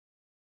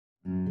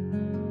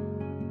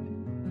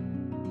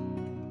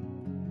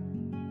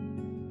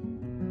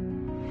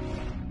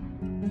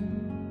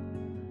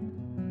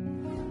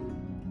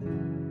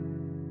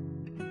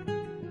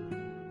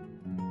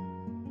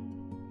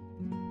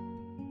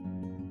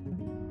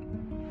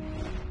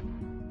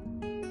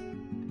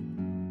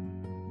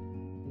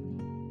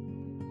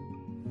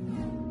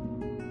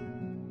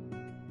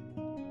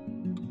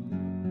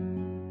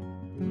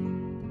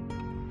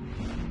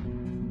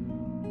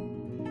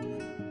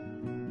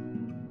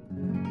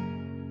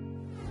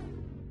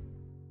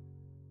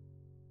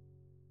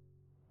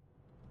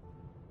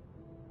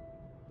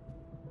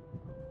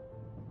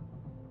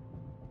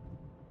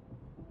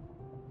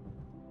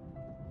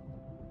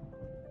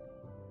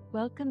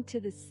Welcome to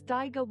the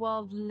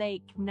Steigerwald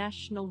Lake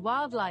National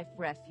Wildlife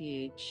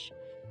Refuge.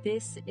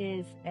 This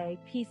is a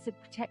piece of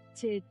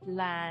protected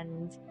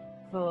land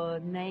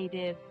for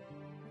native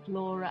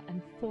flora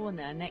and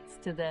fauna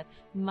next to the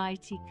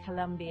mighty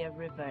Columbia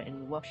River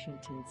in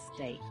Washington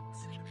State.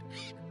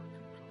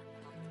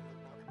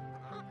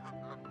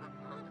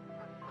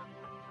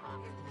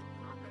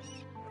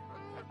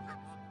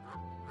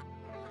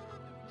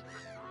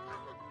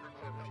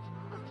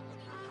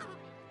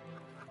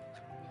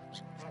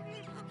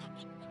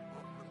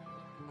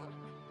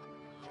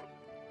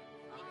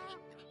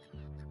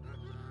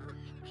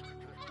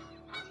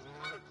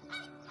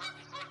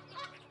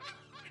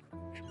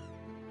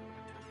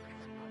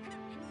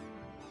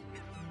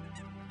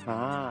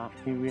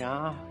 Here we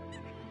are,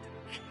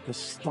 the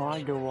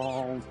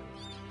Steigerwald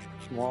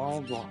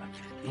Wildlife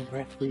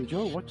Refuge.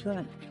 Oh, what's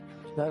that?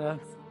 Is that a...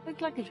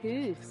 Looks like a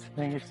goose. I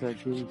think it's a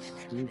goose.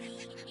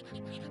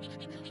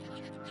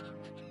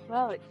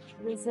 Well,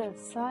 there's a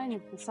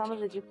sign for some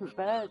of the different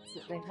birds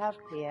that they have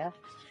here.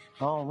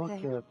 Oh,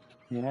 look,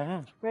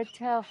 yeah.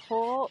 Red-tailed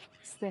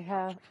hawks, they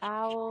have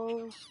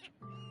owls.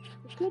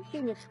 It could be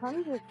a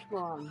tundra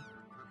swan.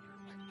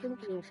 Could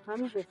be a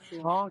tundra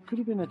swan. Oh, it could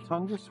have been a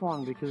tundra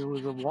swan because it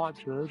was a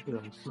white bird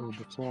that I saw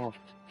before.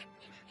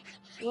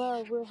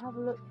 Well, we'll have a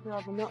look through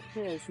our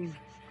binoculars and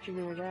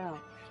figure it out.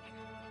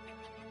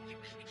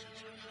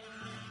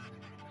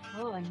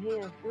 Oh, and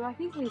here, well, I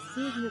think we've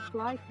seen the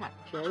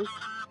flycatchers.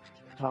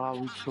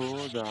 Oh, we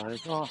saw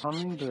those. Oh,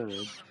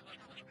 hummingbirds.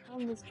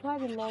 And there's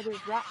quite a lot of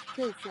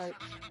raptors, like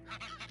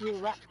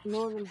your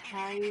northern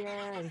harrier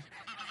and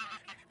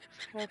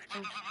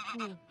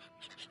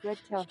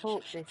red-tailed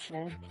hawk, they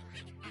say.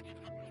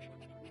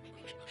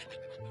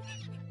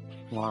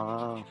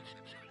 Wow.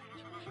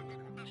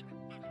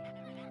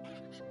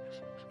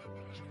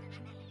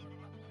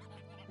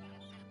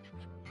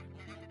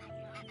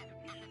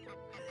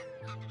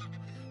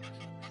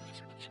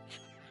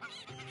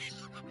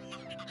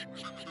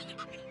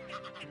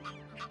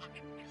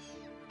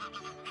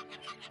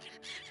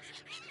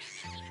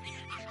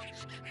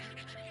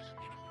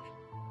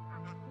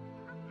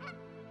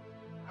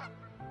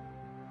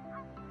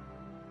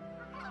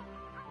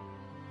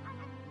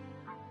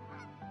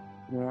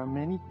 There are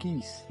many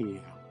geese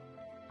here.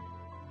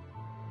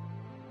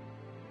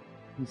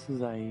 This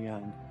is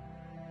a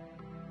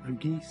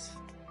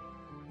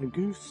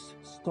goose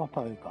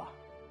stopover.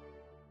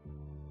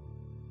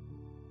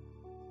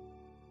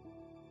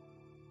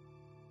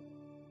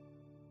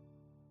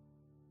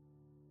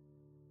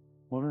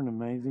 What an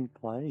amazing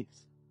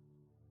place.